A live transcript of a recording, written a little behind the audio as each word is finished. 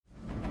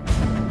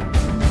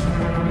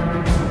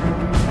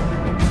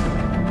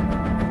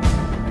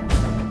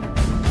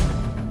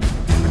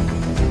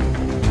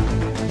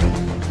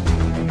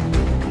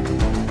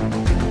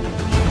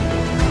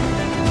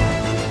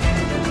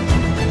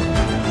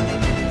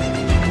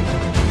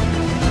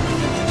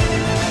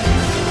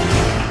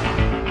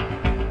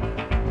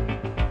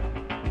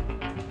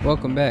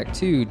Welcome back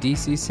to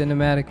DC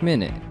Cinematic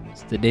Minute.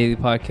 It's the daily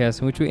podcast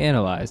in which we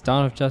analyze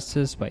Dawn of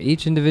Justice by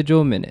each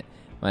individual minute.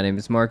 My name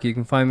is Mark. You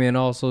can find me on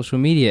all social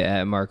media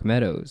at Mark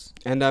Meadows.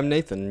 And I'm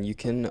Nathan. You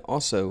can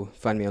also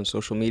find me on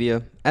social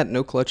media at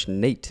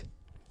NoClutchNate.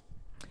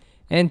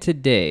 And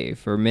today,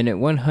 for minute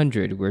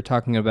 100, we're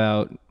talking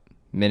about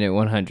minute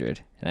 100.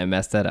 And I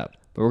messed that up,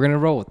 but we're going to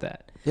roll with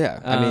that. Yeah,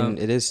 I mean,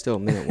 it is still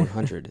minute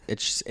 100.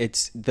 It's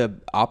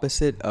the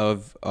opposite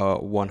of a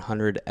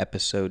 100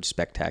 episode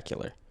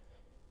spectacular.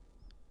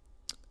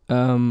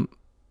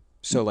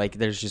 So like,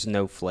 there's just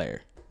no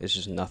flair. It's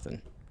just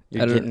nothing.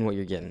 You're getting what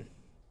you're getting.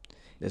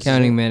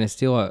 Counting Man of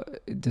Steel,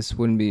 this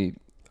wouldn't be.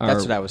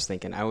 That's what I was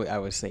thinking. I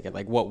was thinking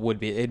like, what would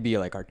be? It'd be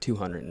like our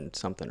 200 and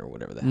something or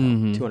whatever the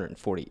hell.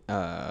 240.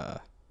 How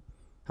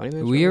many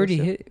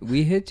minutes?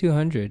 We hit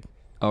 200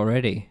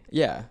 already.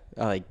 Yeah,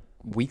 like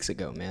weeks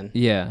ago, man.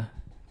 Yeah.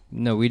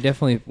 No, we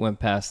definitely went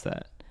past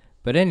that.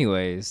 But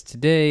anyways,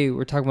 today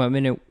we're talking about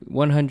minute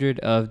 100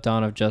 of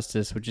Dawn of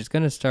Justice, which is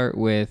going to start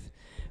with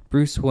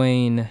Bruce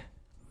Wayne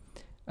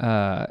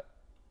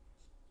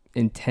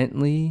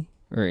intensely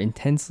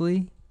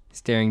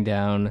staring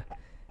down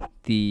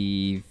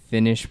the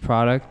finished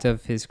product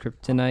of his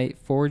kryptonite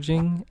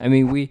forging. I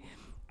mean,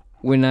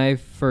 when I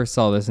first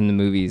saw this in the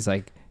movies,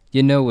 like,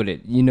 you know what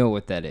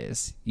that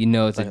is. You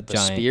know it's like a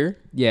giant spear?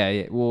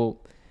 Yeah,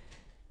 well,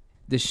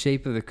 the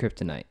shape of the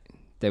kryptonite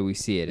that we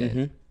see it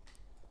in.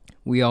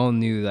 We all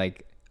knew,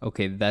 like,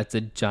 okay, that's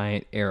a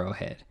giant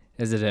arrowhead.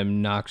 Is it an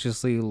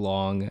obnoxiously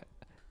long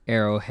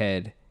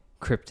arrowhead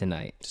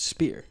kryptonite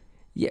spear?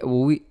 Yeah,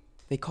 well,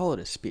 they call it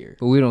a spear,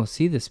 but we don't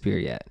see the spear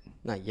yet.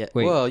 Not yet.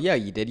 Wait. Well, yeah,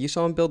 you did. You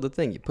saw him build the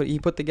thing. He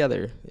put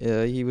together.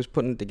 He was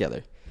putting it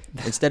together.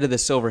 Instead of the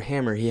silver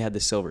hammer, he had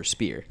the silver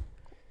spear.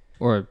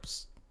 Or,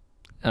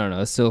 I don't know.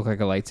 It still looked like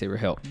a lightsaber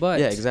hilt. But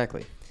yeah,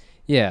 exactly.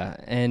 Yeah,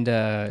 and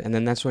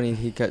then that's when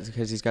he got,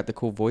 because he's got the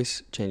cool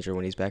voice changer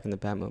when he's back in the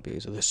Batmobile.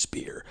 He's like, the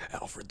spear,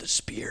 Alfred, the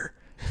spear.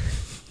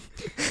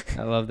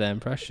 I love that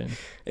impression.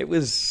 It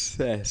was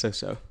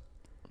so.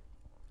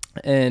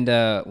 And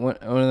one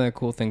of the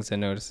cool things I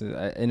noticed is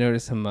I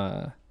noticed there's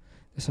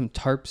some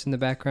tarps in the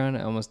background.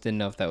 I almost didn't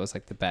know if that was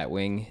like the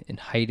Batwing in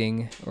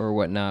hiding or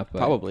whatnot. But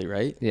probably,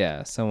 right?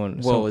 Yeah, is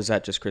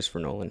that just Christopher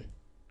Nolan?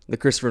 The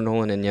Christopher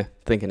Nolan in you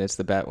thinking it's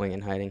the Batwing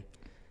in hiding.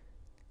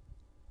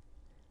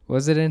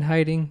 Was it in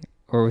hiding,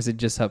 or was it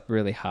just up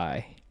really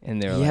high?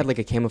 And he had like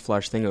a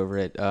camouflage thing over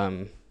it,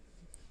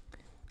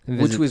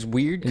 which was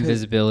weird.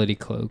 Invisibility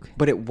cloak.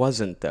 But it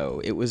wasn't, though.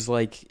 It was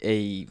like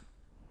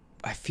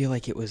I feel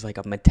like it was like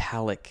a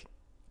metallic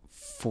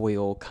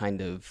foil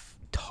kind of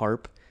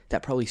tarp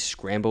that probably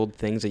scrambled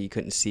things that you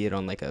couldn't see it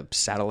on like a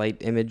satellite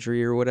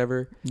imagery or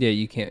whatever. Yeah,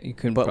 you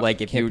couldn't. But like,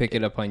 if you pick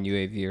it up on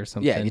UAV or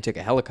something. Yeah, if you took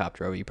a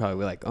helicopter over, you probably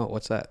be like, oh,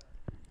 what's that?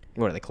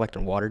 What, are they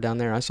collecting water down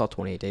there? I saw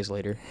 28 Days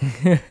Later.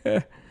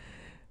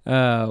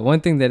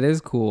 One thing that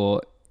is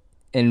cool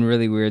and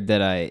really weird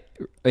that I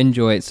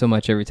enjoy it so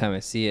much every time I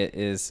see it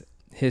is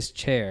his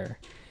chair.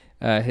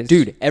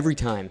 Dude, every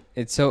time.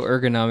 It's so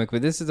ergonomic,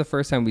 but this is the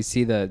first time we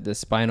see the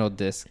spinal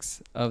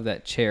discs of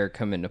that chair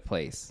come into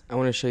place. I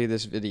want to show you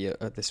this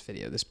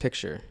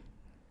picture.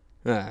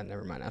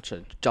 Never mind. I'll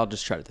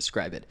just try to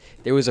describe it.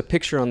 There was a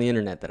picture on the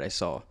internet that I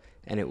saw,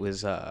 and it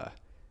was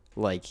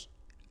like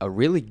a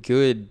really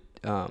good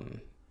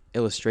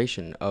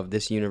illustration of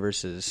this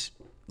universe's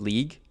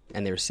League,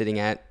 and they were sitting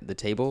at the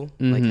table,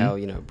 like how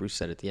Bruce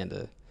said at the end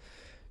of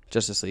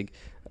Justice League.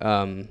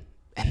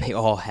 And they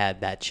all had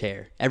that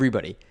chair. Every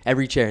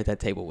chair at that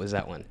table was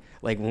that one.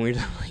 Like, when we were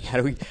like, how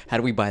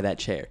do we buy that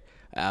chair?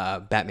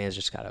 Batman's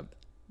just got a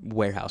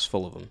warehouse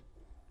full of them.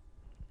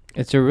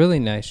 It's a really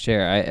nice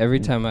chair.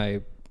 Every time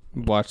I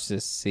watch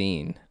this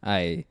scene,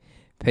 I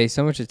pay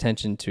so much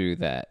attention to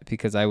that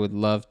because I would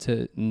love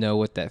to know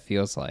what that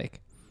feels like.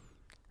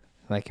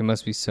 Like, it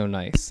must be so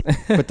nice.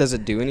 But does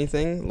it do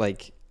anything?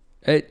 Like,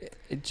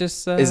 it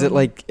just is it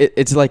like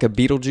it's like a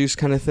Beetlejuice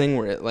kind of thing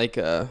where it like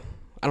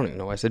I don't even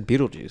know why I said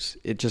Beetlejuice.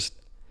 It just,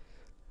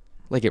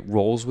 like, it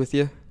rolls with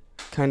you,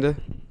 kind of.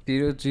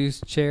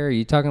 Beetlejuice chair? Are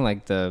you talking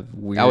like the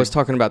weird... I was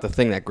talking about the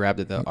thing that grabbed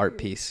it, the art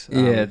piece.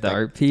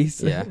 Art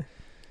piece? Yeah.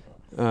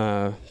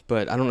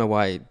 But I don't know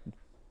why.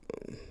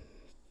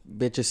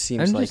 It just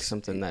seems like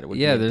something that would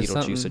be a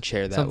Beetlejuice, a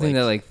chair that something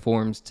that like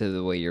forms to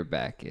the way your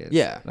back is.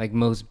 Yeah. Like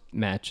most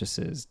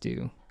mattresses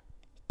do.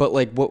 But,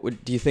 like,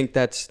 do you think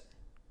that's...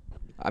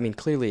 I mean,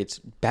 clearly it's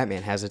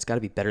Batman has it. It's got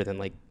to be better than,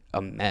 like,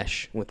 a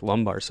mesh with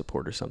lumbar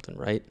support or something,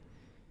 right?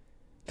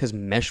 Because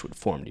mesh would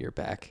form to your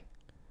back.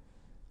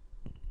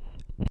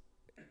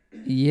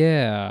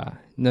 Yeah.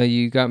 No,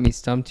 you got me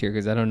stumped here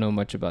because I don't know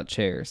much about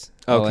chairs.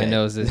 Okay. All I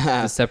know is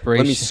the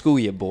separation. Let me school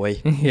you,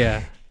 boy.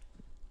 Yeah.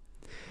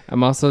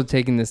 I'm also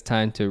taking this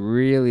time to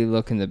really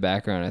look in the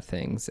background of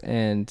things,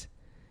 and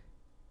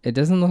it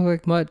doesn't look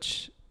like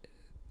much.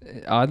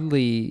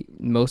 Oddly,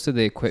 most of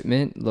the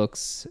equipment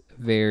looks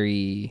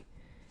very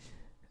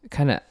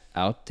kind of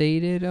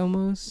outdated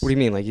almost. What do you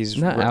mean? Like he's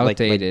not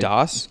outdated. Like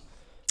DOS?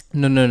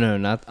 No,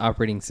 not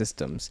operating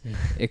systems.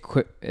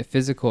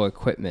 Physical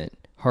equipment,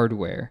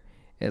 hardware.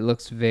 It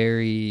looks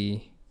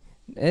very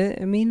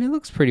I mean, it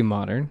looks pretty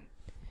modern.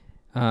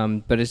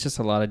 But it's just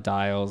a lot of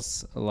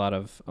dials, a lot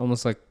of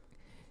almost like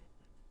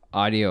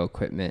audio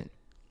equipment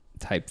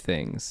type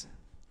things.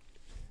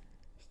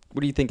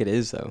 What do you think it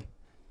is, though?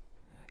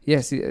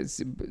 Yeah, see,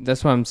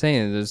 that's what I'm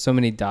saying. There's so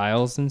many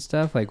dials and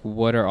stuff. Like,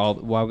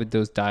 why would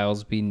those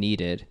dials be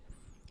needed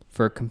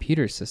for a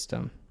computer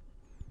system?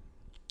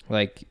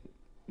 Like,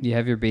 you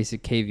have your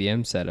basic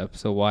KVM setup,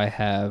 so why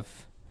have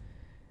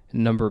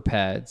number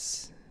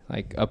pads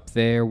like up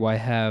there? Why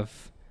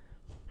have,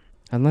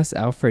 unless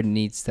Alfred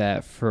needs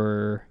that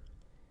for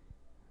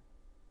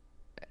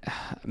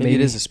Maybe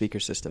it is a speaker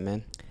system,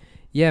 man.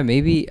 Yeah,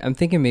 maybe I'm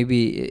thinking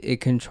maybe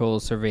it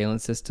controls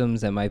surveillance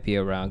systems that might be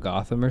around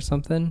Gotham or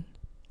something.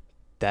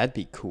 That'd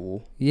be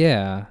cool.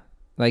 Yeah,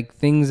 like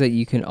things that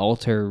you can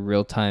alter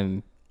real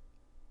time.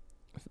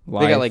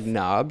 They got like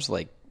knobs,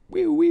 like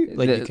like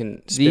you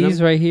can spin these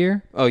them? right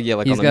here. Oh yeah,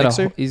 like He's on the got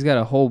mixer. he's got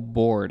a whole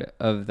board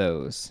of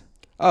those.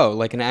 Oh,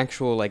 like an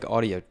actual like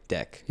audio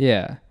deck.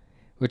 Yeah,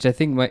 which I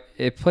think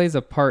it plays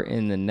a part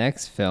in the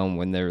next film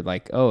when they're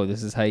like, oh,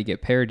 this is how you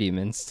get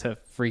parademons to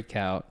freak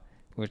out.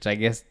 Which I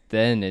guess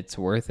then it's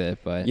worth it,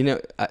 but You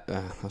know,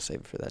 I'll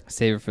save it for that.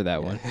 Save it for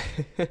that one.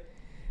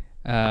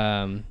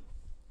 But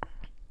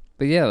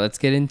yeah, let's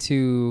get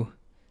into,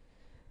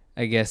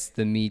 I guess,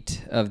 the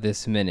meat of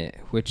this minute,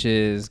 which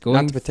is going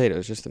Not the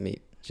potatoes, just the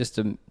meat. just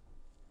a.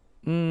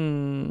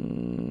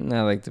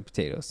 I like the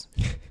potatoes.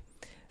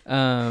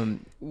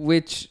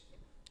 Which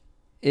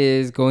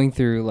is going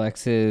through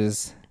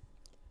Lex's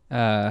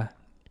database.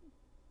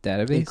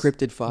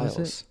 Encrypted files.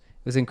 It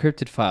was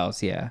encrypted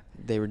files, yeah.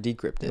 They were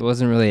decrypted. It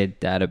wasn't really a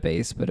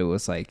database, but it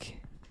was like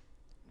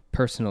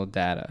personal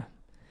data.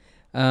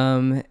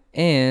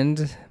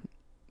 And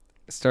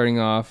starting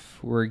off,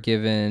 we're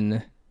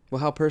given. Well,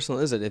 how personal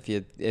is it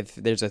if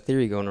there's a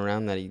theory going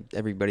around that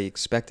everybody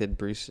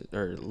expected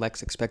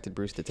Lex expected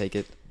Bruce to take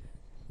it?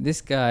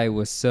 This guy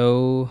was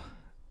so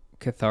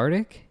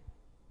cathartic,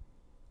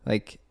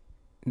 like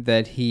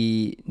that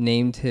he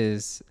named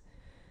his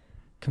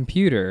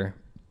computer,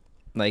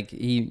 like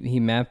he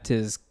mapped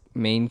his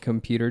main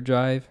computer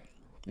drive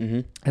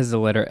as the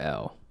letter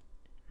L.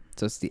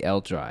 So it's the L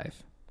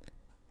drive.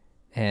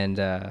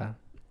 And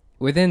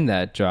within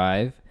that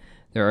drive,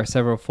 there are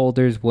several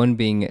folders, one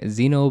being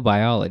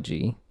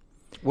xenobiology.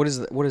 What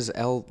does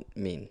L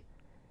mean?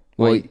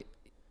 Well, Like,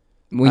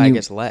 when I you,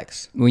 guess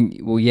Lex.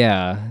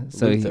 yeah.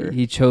 So Luther.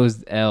 he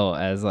chose L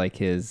as like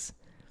his,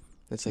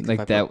 It's like, like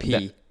if I put that,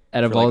 P.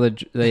 out of for all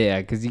like- yeah,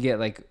 because you get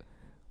like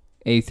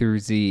A through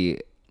Z,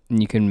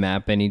 and you can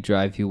map any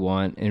drive you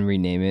want and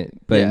rename it.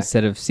 But Yeah.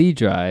 instead of C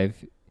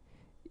drive,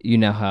 you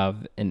now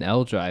have an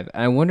L drive.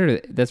 I wonder,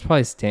 that's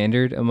probably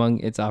standard among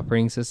its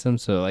operating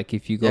systems. So like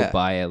if you go Yeah.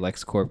 buy a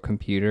LexCorp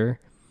computer,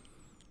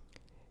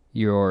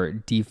 your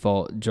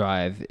default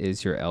drive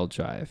is your L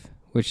drive,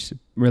 which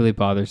really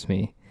bothers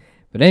me.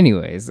 But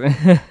anyways,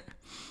 yeah,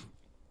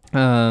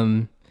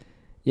 so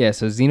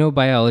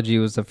xenobiology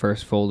was the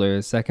first folder.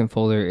 The second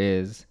folder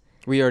is,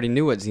 We already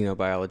knew what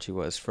xenobiology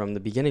was from the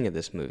beginning of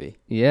this movie.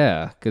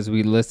 yeah, because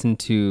we listened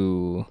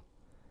to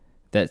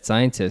that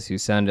scientist who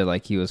sounded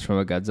like he was from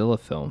a Godzilla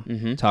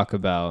film talk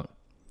about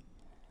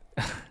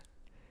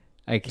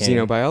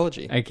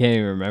Xenobiology. I can't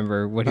even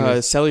remember what he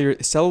was.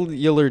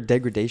 Cellular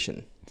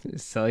degradation.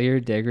 Cellular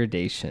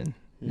degradation.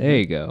 There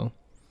you go.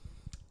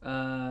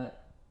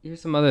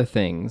 Here's some other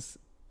things.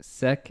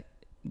 SEC,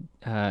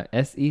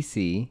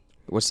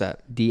 What's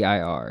that?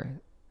 SECDIR.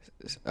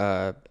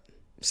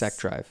 Sec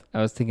drive.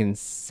 I was thinking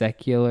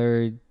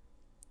secular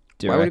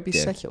directive. Why would it be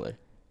secular?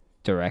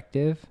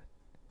 Directive?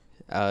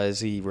 Is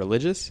he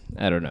religious?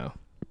 I don't know.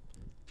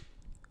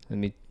 Let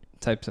me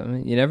type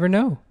something. You never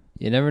know.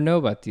 You never know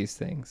about these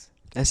things.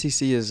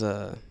 SEC is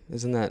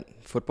isn't that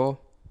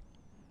football?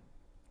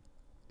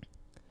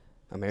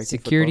 American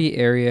Security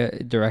football?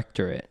 Area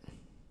Directorate.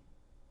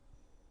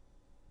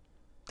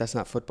 That's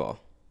not football.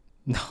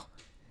 No.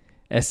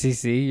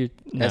 SEC?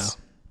 No.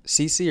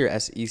 CC or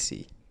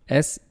SEC?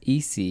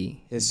 SEC.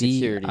 Is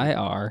security.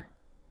 DIR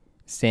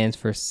stands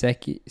for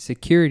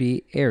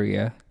Security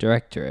Area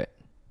Directorate.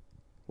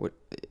 What?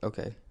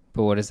 Okay.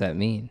 But what does that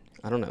mean?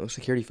 I don't know.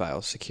 Security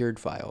files. Secured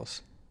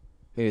files.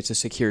 Maybe it's a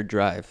secured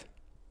drive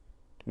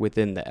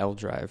within the L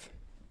drive.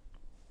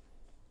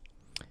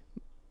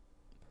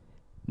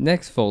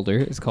 Next folder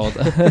is called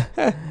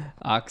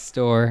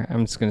Oxstore.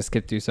 I'm just going to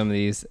skip through some of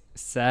these.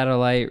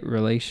 Satellite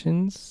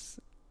Relations.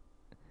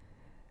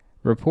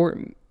 Report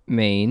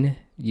Main.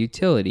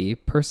 Utility.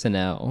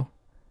 Personnel.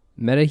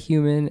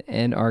 Metahuman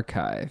and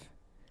Archive.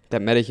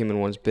 That metahuman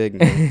one's big,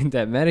 man.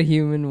 That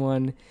metahuman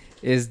one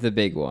is the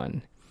big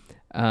one.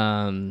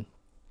 And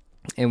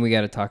we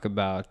got to talk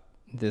about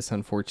this,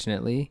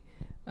 unfortunately.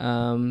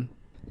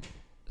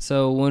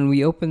 So when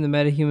we open the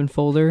metahuman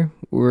folder,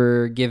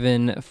 we're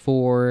given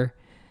 4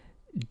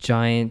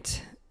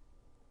 giant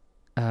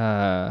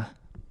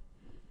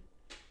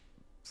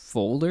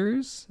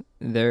folders.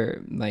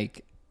 They're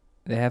like,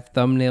 they have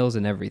thumbnails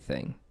and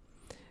everything.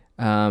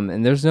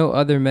 And there's no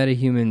other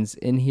metahumans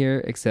in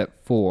here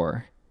except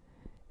 4.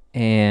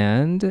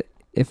 And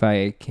if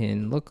I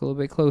can look a little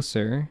bit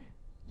closer,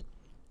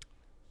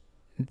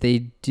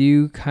 they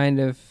do kind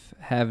of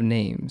have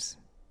names.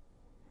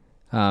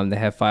 They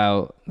have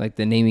file, like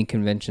the naming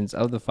conventions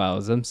of the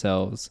files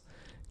themselves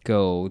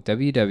go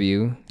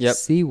WW, Yep.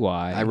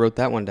 CY, I wrote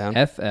that one down.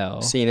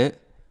 FL, Seen it.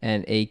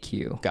 and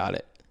AQ. Got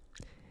it.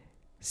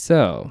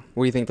 So,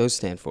 What do you think those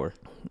stand for?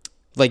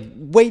 Like,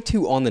 way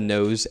too on the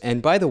nose.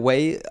 And by the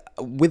way,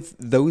 with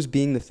those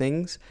being the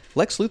things,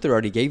 Lex Luthor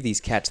already gave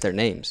these cats their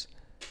names.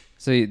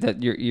 so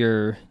that you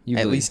At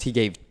believe- least he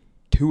gave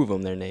 2 of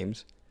them their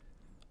names.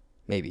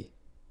 Maybe.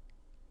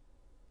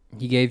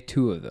 he gave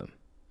 2 of them.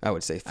 I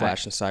would say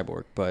Flash and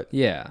Cyborg, but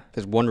Yeah,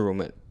 because Wonder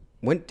Woman.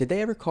 When did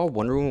they ever call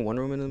Wonder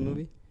Woman in the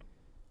movie?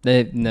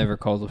 they've never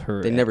called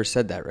her. They never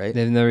said that, right?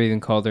 They've never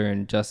even called her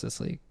in Justice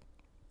League.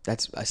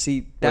 That's That's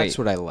Wait.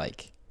 what I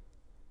like.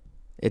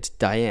 It's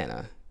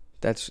Diana.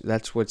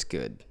 That's what's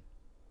good.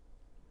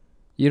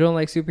 You don't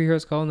like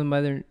superheroes calling them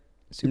by their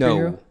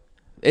superhero? No,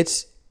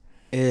 it's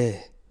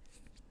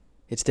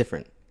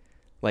different.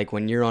 Like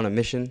when you're on a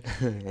mission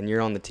and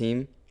you're on the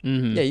team.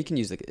 Mm-hmm. Yeah, you can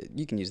use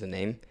the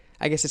name.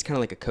 I guess it's kind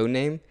of like a code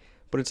name,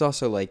 but it's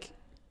also like,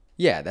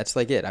 yeah, that's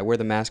like it. I wear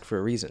the mask for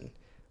a reason.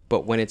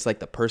 But when it's like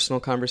the personal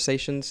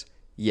conversations,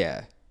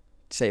 yeah,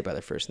 say it by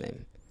their first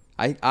name.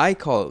 I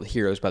call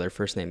heroes by their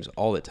first names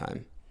all the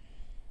time.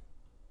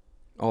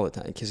 All the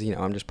time, because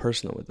I'm just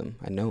personal with them.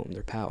 I know them;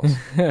 they're pals,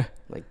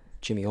 like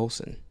Jimmy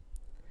Olsen.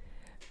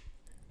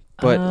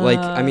 But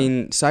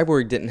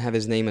Cyborg didn't have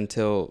his name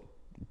until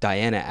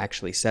Diana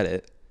actually said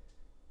it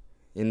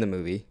in the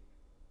movie.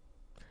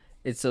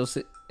 It's so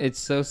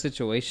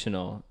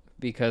situational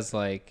because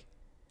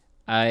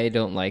I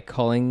don't like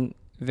calling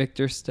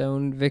Victor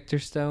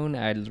Stone.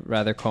 I'd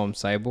rather call him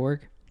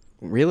Cyborg.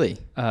 Really?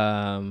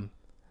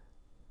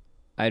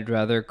 I'd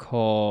rather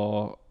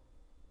call.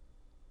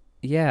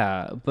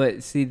 Yeah,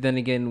 but see, then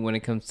again, when it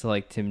comes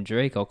to Tim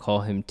Drake, I'll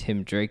call him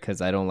Tim Drake because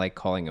I don't like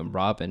calling him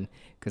Robin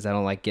because I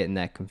don't like getting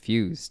that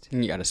confused.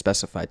 You got to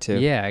specify too.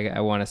 Yeah,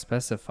 I want to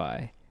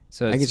specify.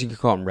 So I guess you could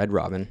call him Red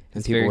Robin,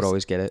 and people would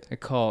always get it.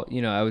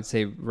 I would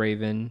say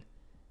Raven,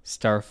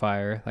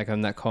 Starfire.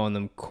 I'm not calling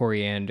them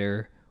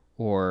Coriander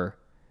or.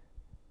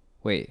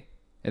 Wait,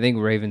 I think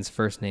Raven's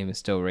first name is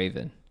still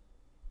Raven.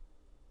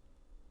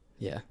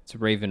 Yeah, it's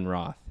Raven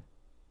Roth.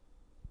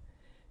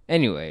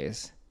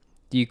 Anyways,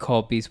 do you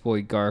call Beast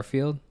Boy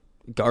Garfield?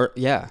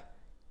 Yeah.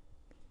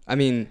 I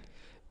mean,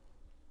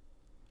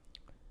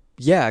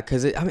 yeah,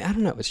 because I don't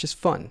know. It's just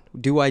fun.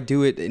 Do I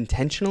do it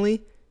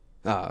intentionally?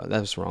 That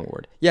was the wrong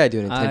word. Yeah, I do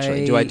it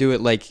intentionally. Do I do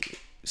it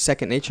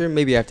second nature?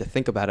 Maybe I have to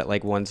think about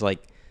it one's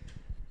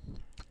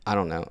I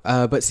don't know.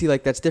 But see,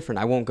 that's different.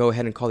 I won't go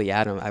ahead and call the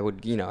Atom. I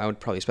would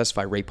probably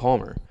specify Ray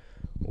Palmer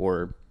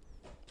or,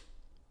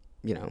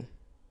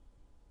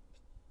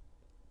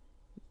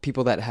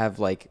 people that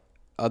have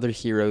other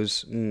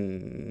heroes.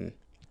 The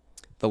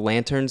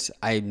Lanterns,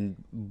 I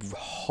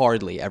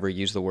hardly ever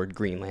use the word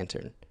Green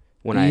Lantern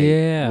when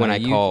I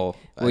call.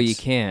 Well, you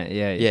can't.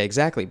 Yeah. Yeah,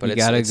 exactly. But you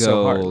gotta go.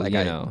 So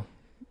hard.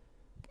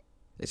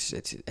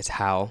 It's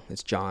Hal.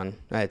 It's John.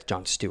 It's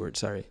John Stewart.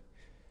 Sorry.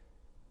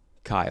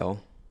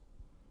 Kyle.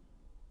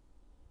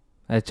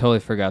 I totally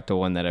forgot the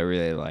one that I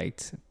really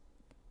liked,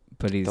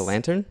 but he's the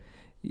Lantern.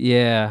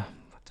 Yeah.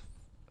 What the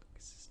fuck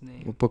is his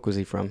name? What book was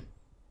he from?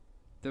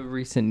 The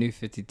recent New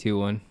 52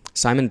 one.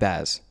 Simon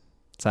Baz.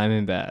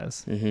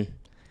 Mm-hmm.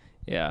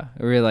 Yeah,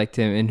 I really liked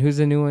him. And who's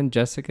the new one?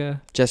 Jessica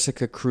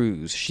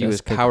Cruz. She was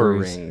Jessica Power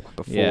Cruz. Ring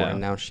before, Yeah.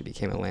 and now she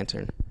became a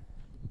Lantern.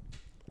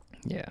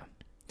 Yeah.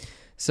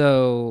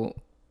 So,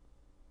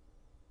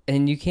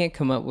 and you can't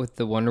come up with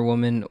the Wonder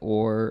Woman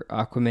or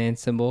Aquaman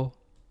symbol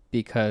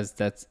because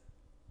that's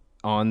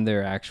on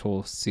their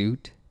actual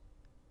suit.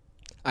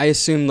 I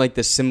assume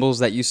the symbols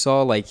that you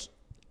saw,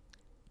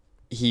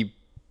 it's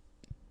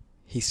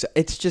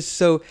just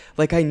so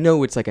I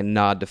know it's a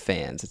nod to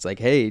fans. It's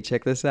hey,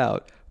 check this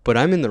out. But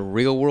I'm in the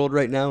real world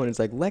right now, and it's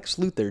Lex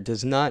Luthor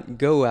does not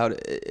go out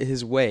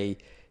his way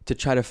to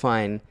try to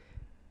find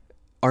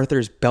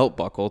Arthur's belt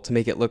buckle to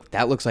make it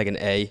looks like an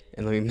A,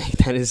 and let me make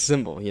that his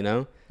symbol,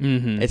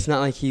 Mm-hmm. It's not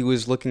like he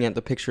was looking at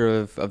the picture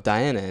of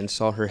Diana and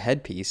saw her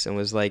headpiece and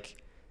was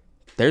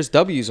there's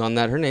W's on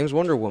that. Her name's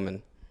Wonder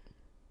Woman.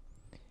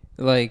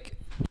 The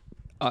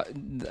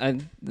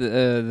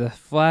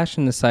Flash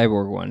and the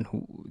Cyborg one,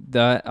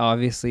 that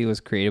obviously was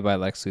created by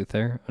Lex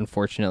Luthor.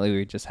 Unfortunately,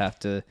 we just have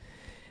to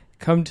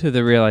come to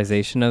the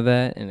realization of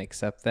that and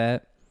accept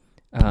that.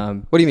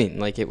 What do you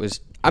mean? It was...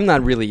 I'm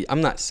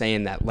not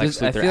saying that Lex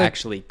Luthor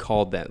actually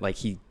called that.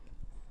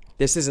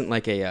 This isn't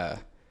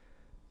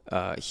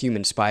a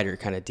human spider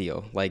kind of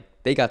deal.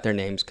 They got their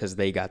names because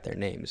they got their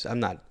names. I'm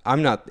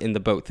not in the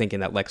boat thinking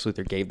that Lex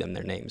Luthor gave them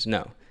their names.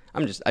 No.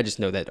 I just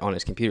know that on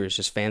his computer it's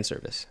just fan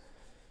service.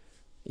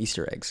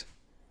 Easter eggs.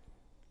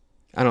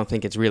 I don't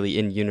think it's really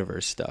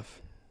in-universe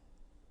stuff.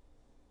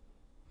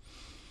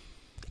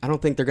 I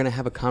don't think they're going to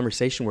have a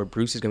conversation where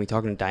Bruce is going to be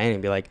talking to Diana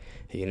and be like,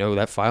 hey,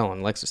 that file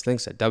on Lex's thing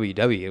said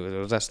WW. What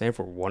does that stand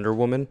for? Wonder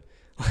Woman?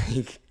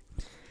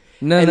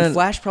 No.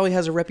 Flash probably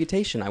has a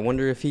reputation. I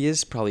wonder if he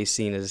is probably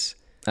seen as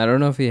I don't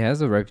know if he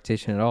has a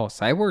reputation at all.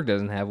 Cyborg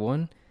doesn't have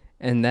one,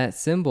 and that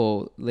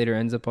symbol later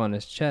ends up on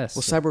his chest.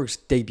 Well, Cyborg's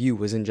debut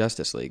was in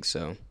Justice League,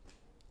 so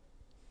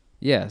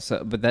Yeah,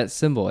 so but that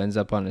symbol ends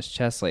up on his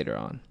chest later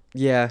on.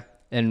 yeah.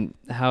 And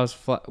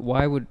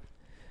why would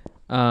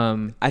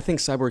I think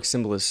Cyborg's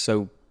symbol is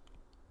so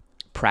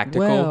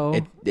practical.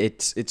 Well-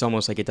 It's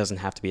almost like it doesn't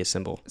have to be a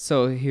symbol.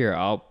 so here,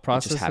 I'll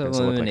process happens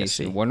to look like a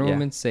elimination. C. Wonder Yeah.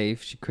 Woman's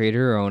safe. She created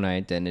her own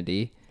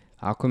identity.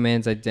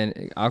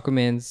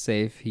 Aquaman's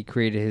safe. He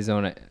created his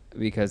own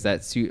because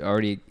that suit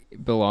already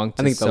belonged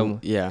to I think someone.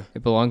 yeah,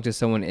 It belonged to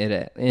someone in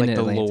like Atlantis.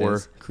 the lore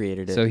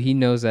created it. So he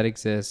knows that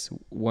exists.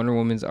 Wonder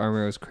Woman's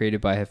armor was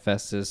created by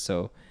Hephaestus,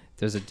 so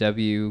there's a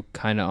W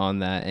kind of on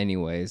that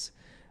anyways.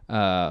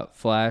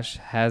 Flash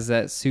has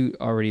that suit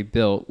already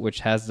built,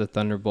 which has the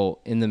Thunderbolt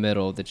in the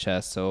middle of the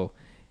chest. So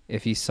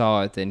if he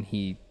saw it, then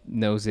he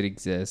knows it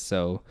exists.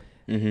 So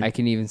I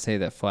can even say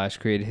that Flash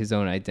created his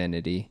own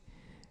identity.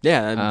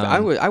 Yeah,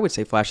 I would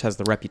say Flash has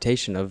the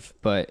reputation of,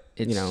 But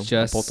it's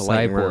just bolt the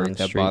lightning around Cyborg the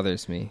that street.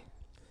 bothers me.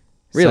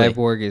 Really?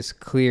 Cyborg is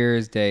clear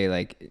as day.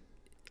 Like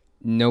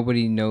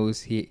nobody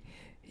knows he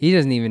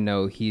doesn't even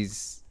know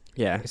he's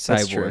yeah,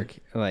 that's true. Cyborg.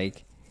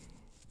 Like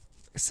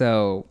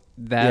so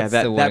that's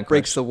yeah, the one that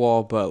breaks question. the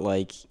wall, but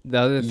like The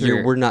other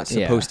three. we're not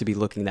supposed to be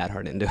looking that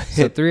hard into it.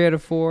 So 3 out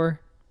of 4.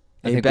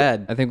 Ain't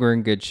bad. I think we're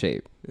in good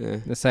shape. Yeah.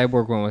 The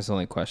Cyborg one was the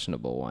only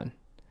questionable one.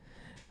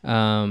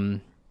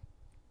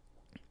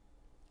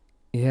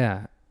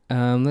 Yeah.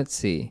 Let's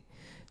see.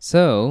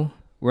 So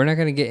we're not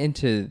going to get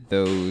into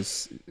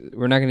those.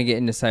 We're not going to get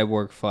into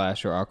Cyborg,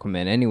 Flash, or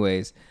Aquaman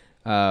anyways.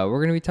 We're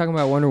going to be talking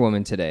about Wonder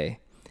Woman today.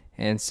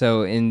 And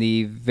so in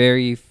the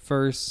very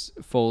first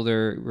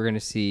folder, we're going to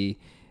see,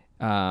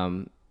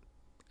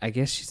 I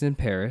guess she's in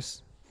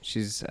Paris.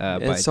 She's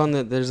It's on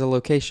the. There's a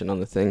location on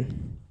the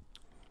thing.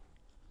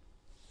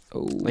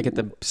 Like at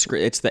the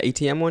screen. It's the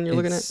ATM one you're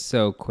looking at.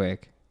 So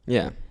quick.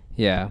 Yeah.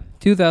 Yeah.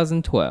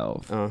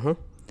 2012. Uh-huh.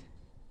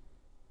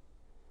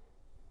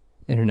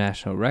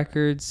 International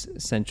Records,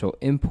 Central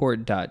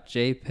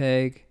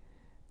Import.jpg,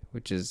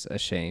 which is a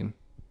shame.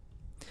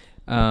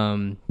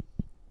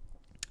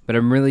 But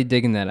I'm really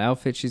digging that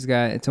outfit she's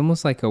got. It's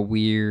almost like a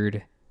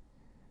weird,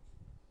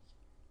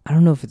 I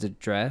don't know if it's a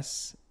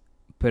dress,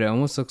 but it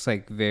almost looks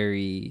like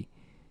very,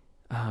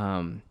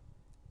 it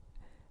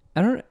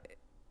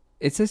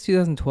says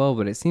 2012,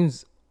 but it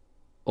seems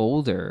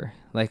older,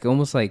 like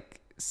almost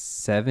like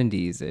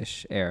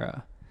 70s-ish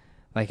era.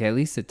 Like at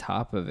least the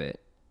top of it.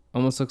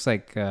 Almost looks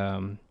like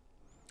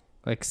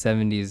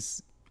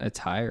 70s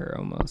attire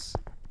almost.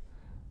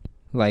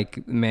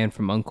 Like Man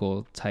from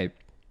U.N.C.L.E. type.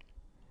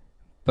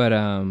 But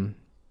and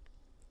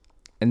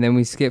then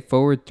we skip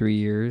forward 3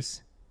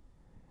 years,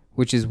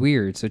 which is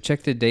weird. So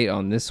check the date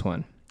on this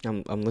one.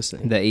 I'm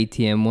listening. The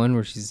ATM one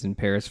where she's in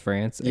Paris,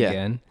 France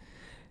again.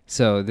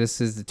 So this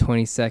is the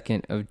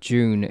 22nd of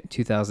June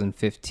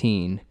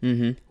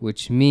 2015,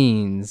 which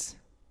means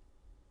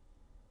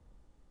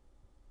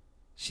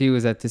she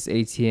was at this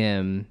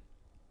ATM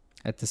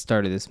at the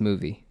start of this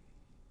movie.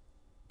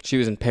 She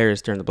was in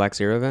Paris during the Black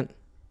Zero event?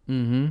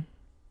 Mm-hmm.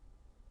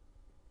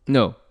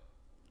 No.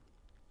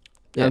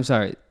 Yeah. I'm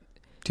sorry.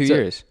 2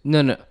 years.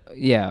 No.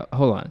 Yeah,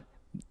 hold on.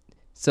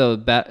 So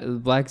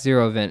Black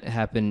Zero event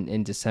happened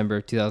in December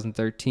of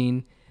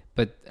 2013,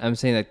 but I'm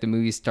saying like the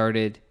movie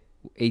started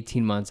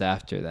 18 months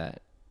after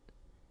that.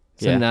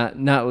 So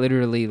not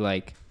literally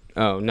like...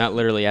 Oh, not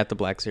literally at the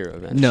Black Zero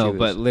event. No,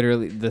 but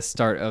literally the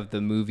start of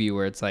the movie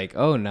where it's like,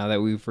 oh, now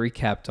that we've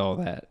recapped all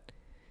that,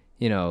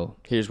 you know...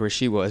 Here's where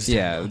she was.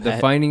 Yeah, the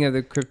finding of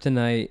the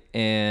kryptonite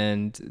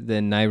and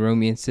the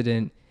Nairobi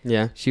incident.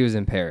 Yeah. She was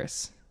in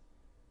Paris.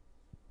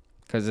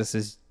 Because this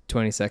is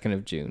 22nd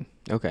of June.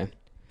 Okay.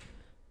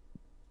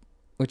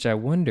 Which I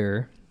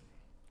wonder...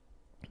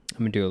 I'm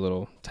going to do a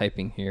little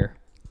typing here.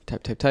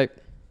 Type.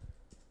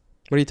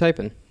 What are you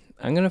typing?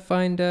 I'm going to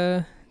find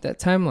that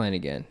timeline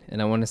again.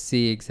 And I want to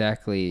see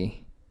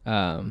exactly...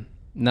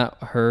 not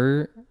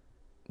her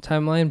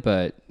timeline,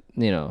 but,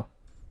 you know...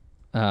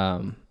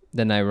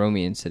 the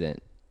Nairobi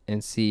incident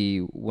and see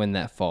when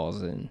that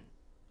falls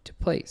into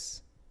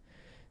place.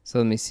 So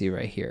let me see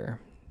right here.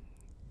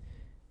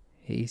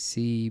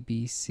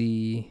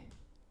 ACBC.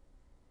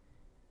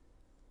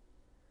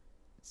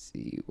 Let's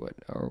see, what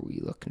are we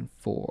looking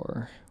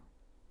for?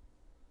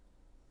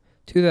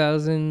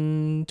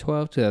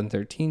 2012,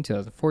 2013,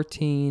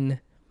 2014,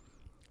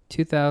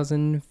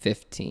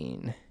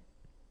 2015.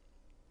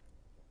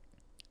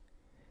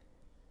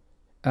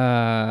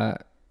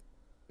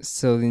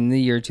 So in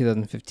the year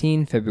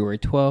 2015, February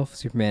 12th,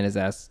 Superman is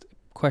asked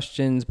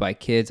questions by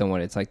kids on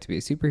what it's like to be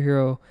a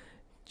superhero.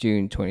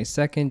 June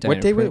 22nd.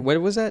 What day?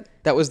 What was that?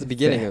 That was the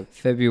beginning of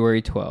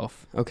February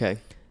 12th. Okay.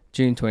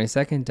 June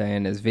 22nd,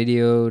 Diana is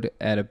videoed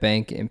at a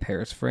bank in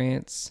Paris,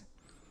 France.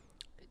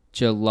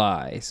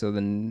 July, so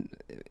then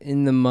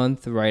in the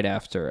month right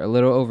after, a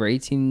little over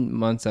 18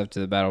 months after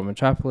the Battle of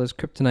Metropolis,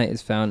 kryptonite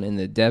is found in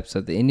the depths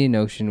of the Indian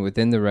Ocean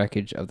within the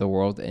wreckage of the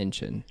World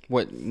Engine.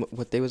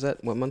 What day was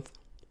that? What month?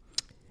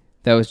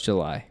 That was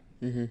July.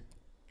 Mm-hmm.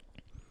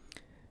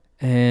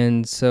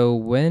 And so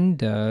when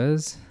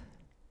does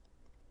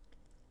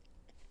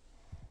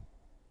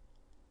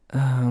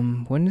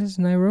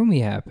Nairobi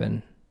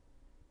happen?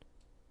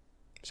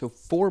 So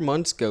 4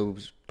 months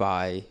goes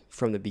by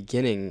from the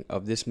beginning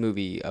of this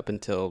movie up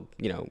until,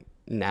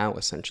 now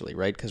essentially,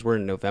 right? Because we're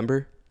in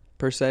November,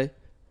 per se.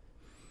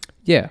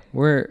 Yeah,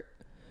 we're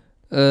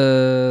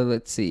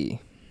let's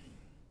see.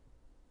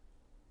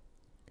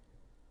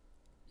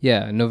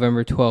 Yeah,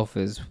 November 12th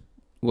is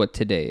what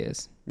today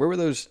is. Where were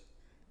those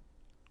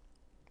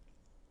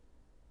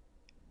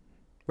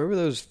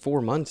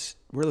 4 months?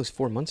 Where do those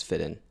 4 months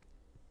fit in?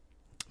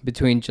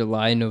 Between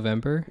July and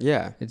November?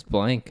 Yeah. It's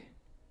blank.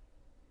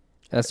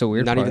 That's the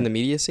weird part. Not even the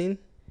media scene?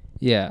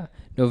 Yeah.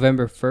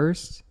 November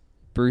 1st,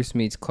 Bruce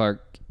meets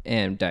Clark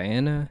and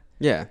Diana.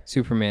 Yeah.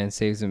 Superman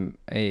saves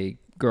a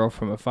girl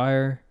from a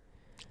fire.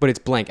 But it's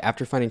blank.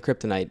 After finding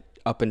kryptonite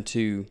up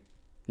into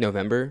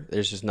November,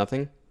 there's just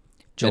nothing?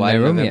 July to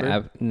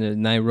November? The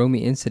Nairobi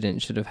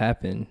incident should have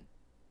happened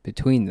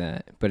between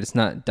that, but it's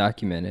not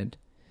documented.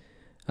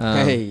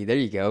 Hey, there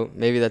you go.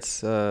 Maybe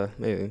that's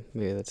maybe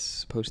that's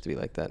supposed to be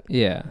like that.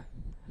 Yeah.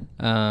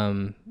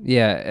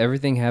 Yeah,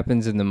 everything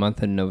happens in the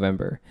month of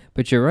November.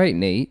 But you're right,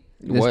 Nate.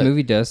 This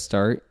movie does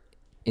start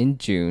in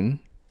June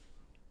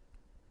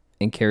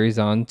and carries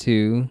on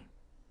to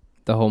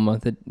the whole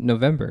month of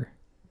November.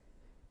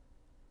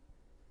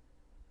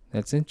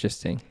 That's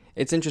interesting.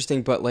 It's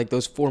interesting, but like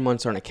those 4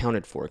 months aren't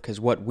accounted for because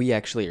what we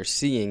actually are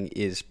seeing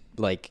is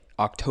like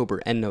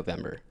October and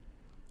November.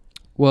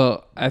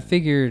 Well, I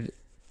figured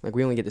like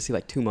we only get to see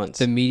like 2 months.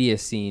 The media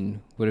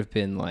scene would have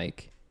been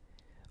like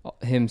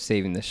him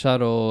saving the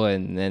shuttle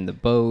and then the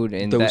boat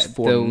and those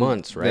 4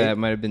 months, right? That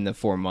might have been the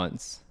 4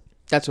 months.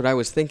 That's what I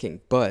was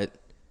thinking, but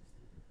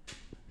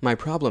my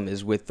problem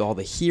is with all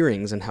the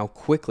hearings and how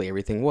quickly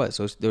everything was.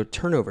 So the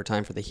turnover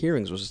time for the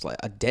hearings was just like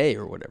a day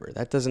or whatever.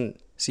 That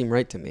doesn't seem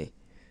right to me.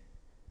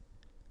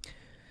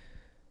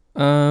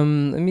 Let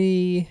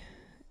me.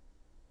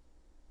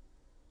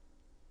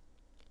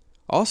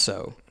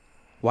 Also,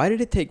 why did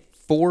it take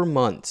 4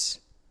 months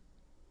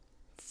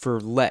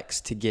for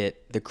Lex to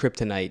get the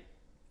kryptonite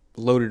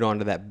loaded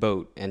onto that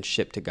boat and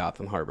shipped to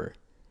Gotham Harbor?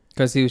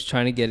 Because he was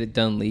trying to get it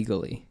done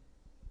legally.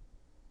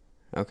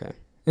 Okay.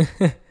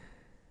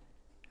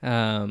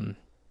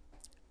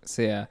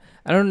 So yeah,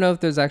 I don't know if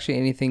there's actually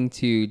anything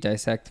to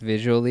dissect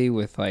visually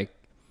with like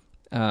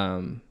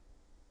Gal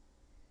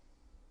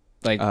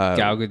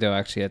Gadot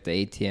actually at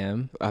the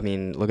ATM. I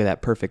mean, look at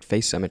that perfect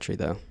face symmetry,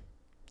 though.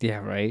 Yeah,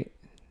 right.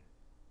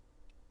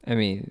 I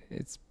mean,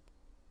 it's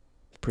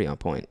pretty on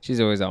point.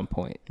 She's always on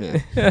point.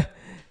 Yeah.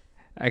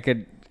 I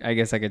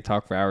guess I could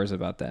talk for hours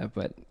about that,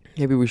 but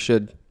maybe we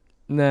should.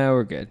 No,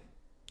 we're good.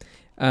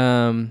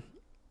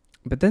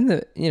 But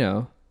then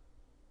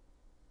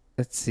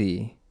let's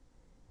see.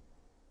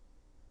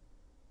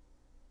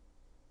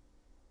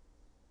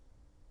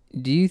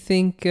 Do you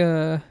think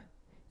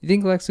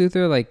Lex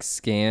Luthor like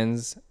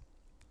scans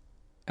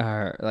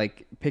or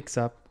like picks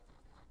up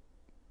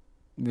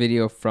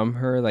video from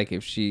her, like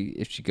if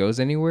she goes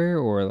anywhere,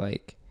 or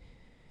like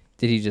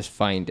did he just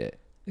find it?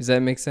 Does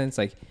that make sense?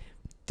 Like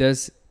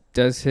does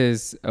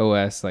his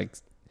OS like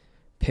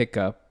pick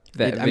up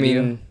that video? I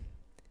mean,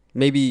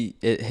 maybe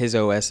his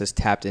OS is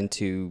tapped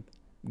into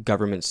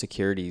government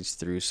securities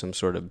through some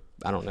sort of,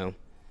 I don't know,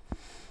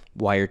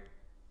 wire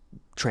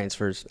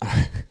transfers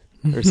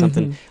or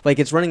something. Like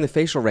it's running the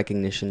facial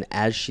recognition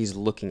as she's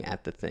looking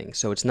at the thing.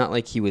 So it's not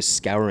like he was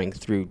scouring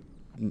through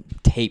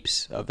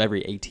tapes of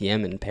every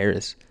ATM in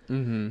Paris.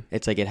 Mm-hmm.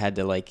 It's like it had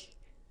to like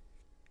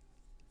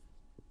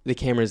the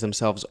cameras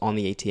themselves on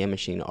the ATM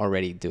machine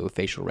already do a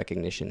facial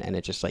recognition, and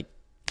it just like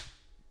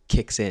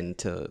kicks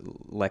into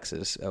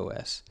Lex's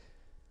OS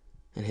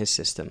and his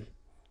system.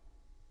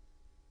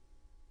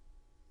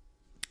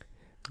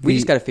 We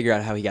just got to figure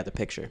out how he got the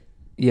picture.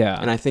 Yeah.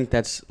 And I think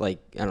that's like,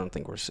 I don't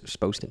think we're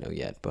supposed to know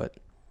yet, but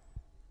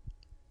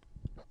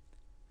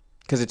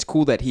because it's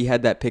cool that he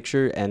had that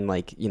picture and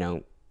like,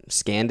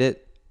 scanned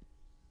it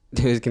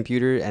to his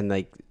computer and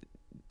like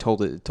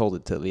told it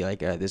to be like,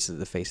 this is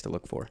the face to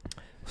look for.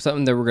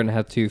 Something that we're going to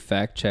have to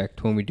fact check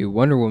when we do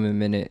Wonder Woman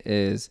Minute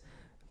is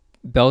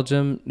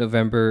Belgium,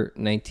 November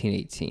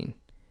 1918.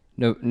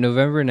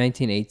 November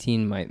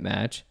 1918 might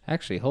match.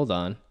 Actually, hold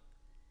on.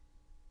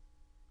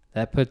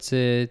 That puts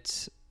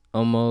it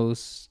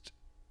almost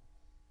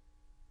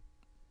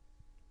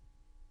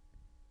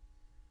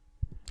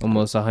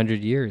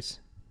 100 years.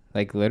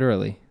 Like,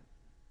 literally.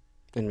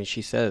 I mean,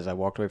 she says, I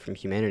walked away from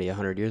humanity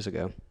 100 years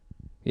ago.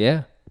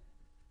 Yeah.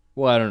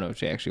 Well, I don't know if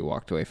she actually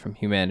walked away from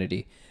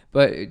humanity.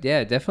 But,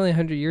 yeah, definitely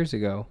 100 years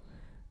ago.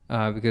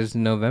 Because it's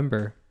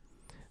November.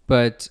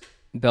 But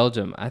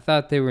Belgium, I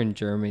thought they were in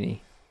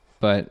Germany.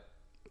 But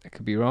I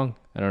could be wrong.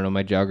 I don't know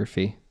my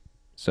geography.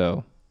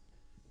 So...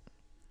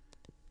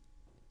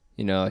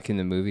 like in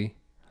the movie,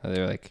 how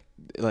they're like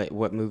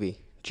what movie?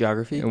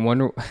 Geography?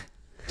 And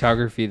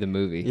Geography, the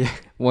movie. Yeah.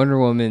 Wonder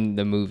Woman,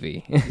 the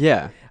movie.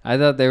 Yeah. I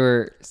thought they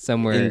were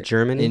somewhere in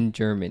Germany. In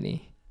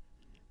Germany,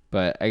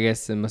 but I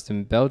guess it must have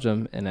been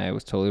Belgium, and I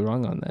was totally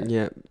wrong on that.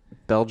 Yeah,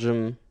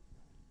 Belgium.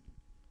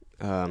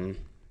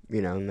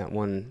 you know, in that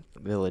one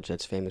village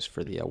that's famous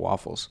for the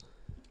waffles,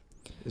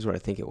 is what I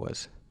think it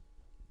was.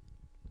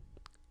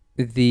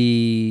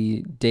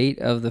 The date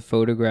of the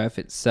photograph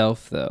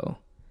itself, though,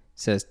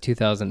 says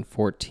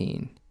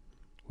 2014,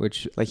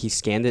 which Like he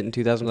scanned it in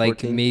 2014?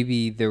 like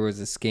maybe there was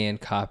a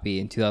scanned copy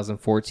in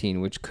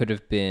 2014, which could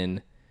have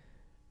been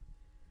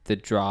the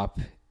drop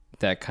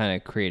that kind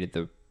of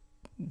created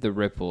the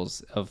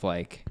ripples of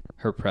like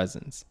her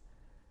presence.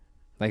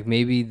 Like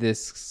maybe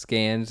this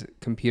scanned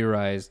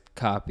computerized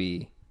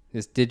copy,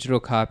 this digital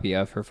copy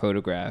of her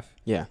photograph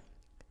Yeah.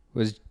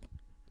 was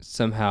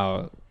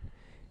somehow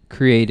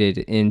created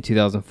in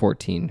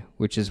 2014,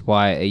 which is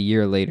why a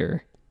year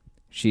later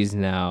she's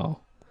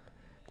now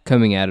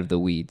coming out of the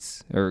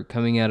weeds or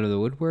coming out of the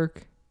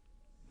woodwork.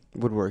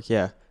 Woodwork,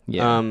 yeah.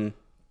 Yeah.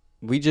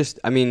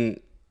 I mean,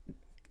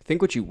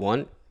 think what you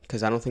want,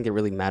 because I don't think it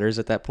really matters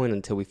at that point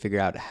until we figure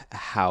out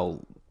how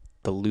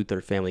the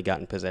Luthor family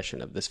got in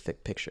possession of this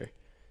picture.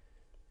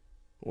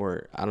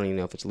 Or I don't even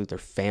know if it's Luthor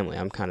family.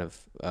 I'm kind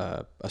of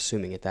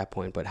assuming at that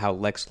point, but how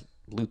Lex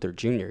Luthor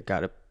Jr.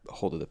 got a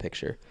hold of the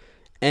picture.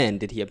 And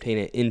did he obtain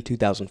it in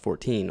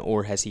 2014,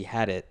 or has he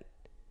had it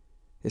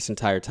this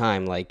entire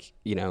time, like,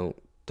 you know,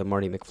 the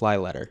Marty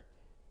McFly letter?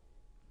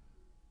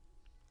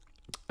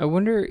 I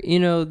wonder, you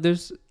know,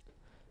 there's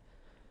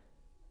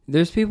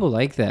people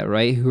like that,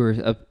 right?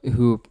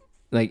 Who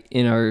like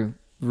in our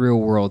real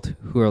world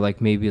who are like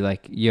maybe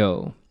like,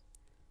 yo,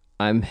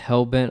 I'm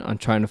hellbent on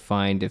trying to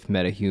find if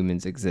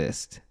metahumans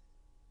exist.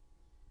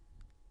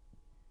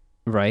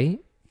 Right?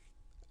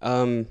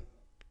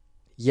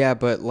 Yeah,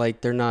 but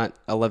like they're not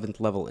 11th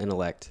level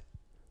intellect.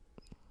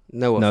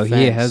 No No, offense.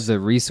 he has the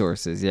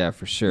resources, yeah,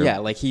 for sure. Yeah,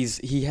 like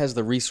he has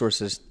the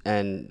resources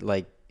and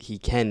like he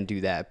can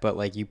do that. But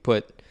like you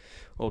put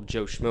old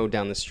Joe Schmo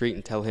down the street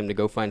and tell him to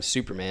go find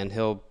Superman,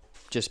 he'll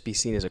just be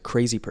seen as a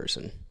crazy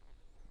person.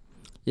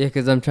 Yeah,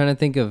 because I'm trying to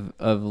think of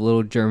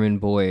little German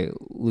boy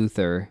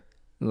Luther,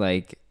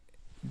 like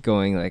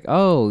going like,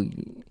 oh,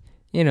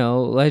 you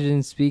know,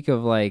 legends speak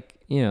of like,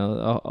 you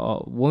know,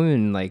 a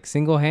woman like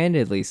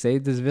single-handedly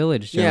saved this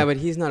village. Yeah, but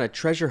he's not a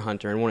treasure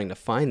hunter and wanting to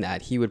find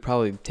that. He would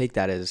probably take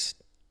that as,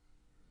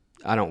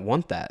 I don't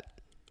want that.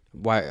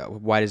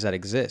 Why does that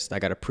exist? I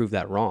got to prove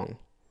that wrong.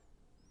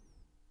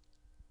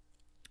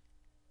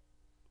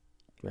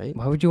 Right?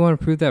 Why would you want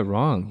to prove that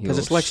wrong? Because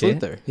it's Lex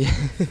Luthor. Yeah.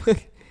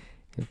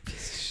 You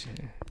piece of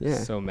shit. Yeah.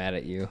 So mad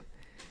at you.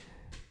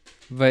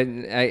 But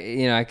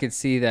I could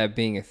see that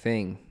being a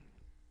thing.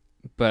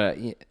 But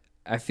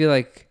I feel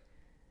like,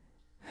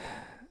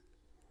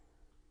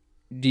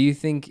 do you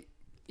think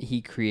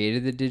he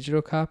created the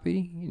digital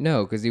copy?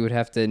 No, because he would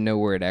have to know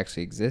where it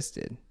actually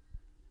existed.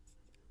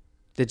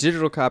 The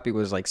digital copy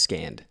was like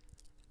scanned.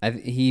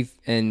 The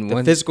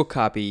physical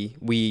copy,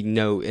 we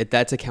know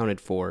that's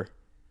accounted for.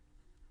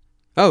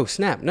 Oh,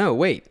 snap. No,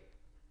 wait.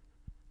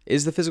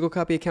 Is the physical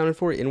copy accounted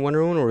for in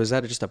Wonder Woman, or is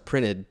that just a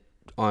printed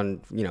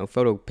on, you know,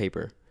 photo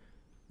paper?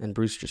 And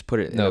Bruce just put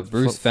it in a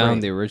Bruce frame.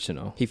 found the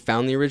original. He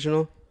found the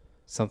original?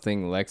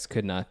 Something Lex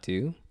could not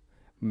do.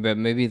 But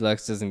maybe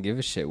Lex doesn't give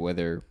a shit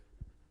whether...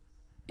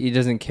 He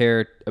doesn't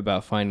care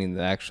about finding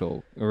the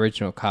actual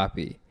original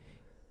copy.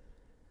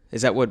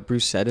 Is that what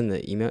Bruce said in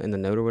the email, in the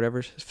note or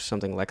whatever?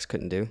 Something Lex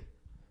couldn't do?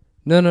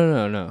 No.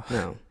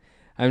 No.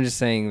 I'm just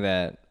saying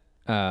that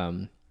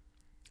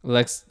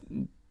Lex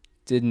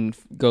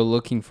didn't go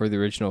looking for the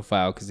original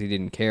file because he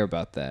didn't care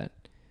about that.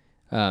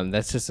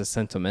 That's just a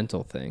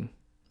sentimental thing.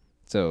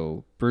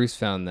 So Bruce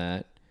found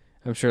that.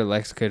 I'm sure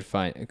Lex could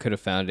have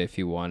found it if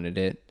he wanted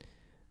it.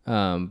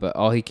 But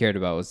all he cared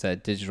about was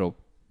that digital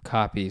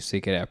copy so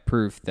he could have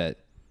proof that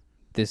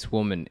this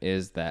woman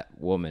is that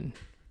woman.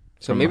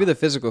 So maybe the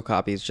physical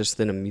copy is just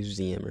in a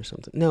museum or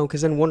something. No,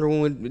 because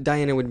then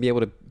Diana would be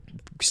able to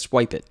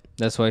swipe it.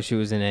 That's why she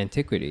was in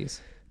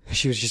Antiquities.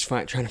 She was just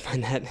trying to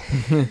find that.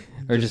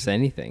 Or just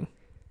anything.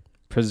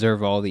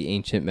 Preserve all the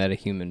ancient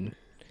metahuman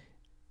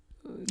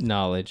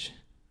knowledge.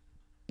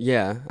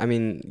 Yeah, I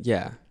mean,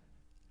 yeah.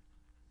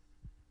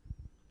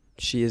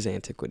 She is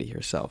Antiquity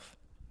herself.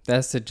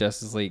 That's the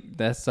Justice League.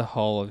 That's the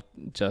Hall of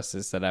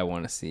Justice that I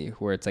want to see,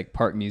 where it's like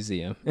part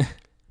museum.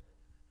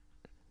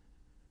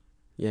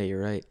 Yeah,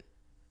 you're right.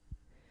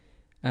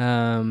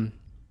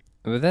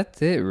 But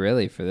that's it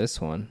really for this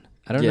one.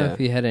 I don't know if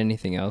you had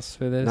anything else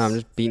for this. No, I'm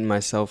just beating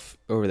myself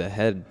over the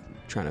head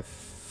trying to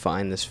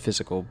find this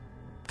physical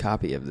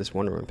copy of this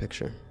Wonder Woman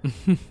picture.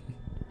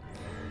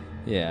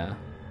 Yeah,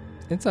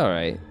 it's all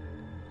right.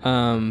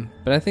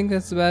 But I think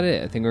that's about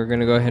it. I think we're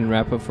gonna go ahead and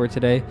wrap up for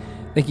today.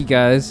 Thank you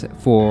guys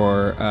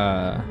for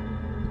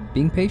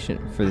being patient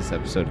for this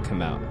episode to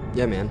come out.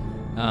 Yeah, man.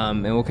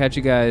 And we'll catch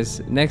you guys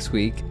next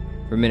week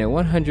for minute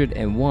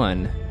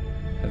 101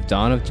 of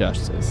Dawn of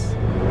Justice.